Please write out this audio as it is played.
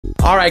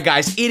Alright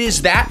guys, it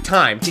is that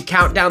time to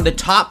count down the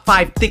top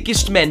 5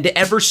 thickest men to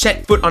ever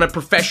set foot on a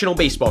professional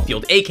baseball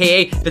field,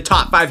 aka the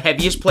top 5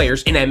 heaviest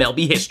players in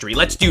MLB history.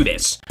 Let's do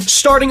this.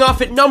 Starting off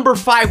at number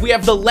 5, we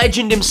have the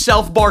legend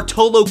himself,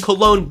 Bartolo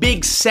Colon,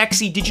 big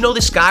sexy. Did you know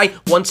this guy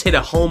once hit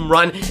a home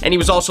run? And he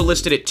was also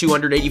listed at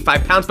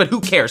 285 pounds, but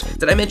who cares?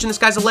 Did I mention this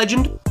guy's a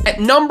legend? At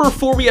number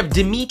 4, we have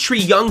Dimitri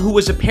Young, who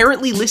was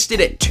apparently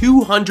listed at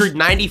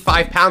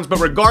 295 pounds, but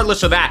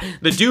regardless of that,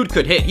 the dude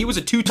could hit. He was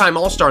a 2-time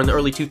All-Star in the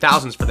early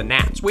 2000s for the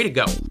Nats. Way to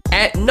go.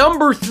 At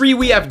number 3,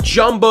 we have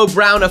Jumbo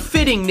Brown, a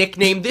fitting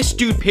nickname. This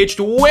dude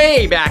pitched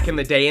way back in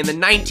the day in the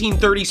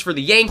 1930s for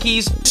the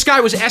Yankees. This guy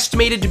was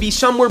estimated to be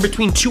somewhere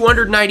between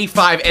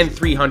 295 and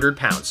 300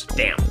 pounds.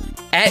 Damn.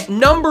 At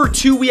number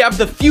 2, we have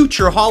the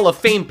future Hall of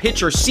Fame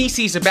pitcher,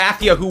 CC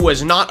Sabathia, who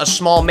was not a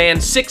small man,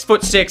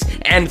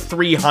 6'6" and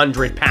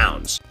 300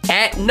 pounds.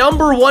 At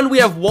number 1, we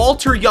have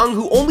Walter Young,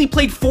 who only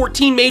played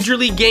 14 Major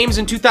League games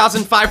in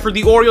 2005 for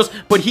the Orioles,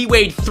 but he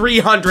weighed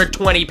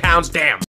 320 pounds. Damn.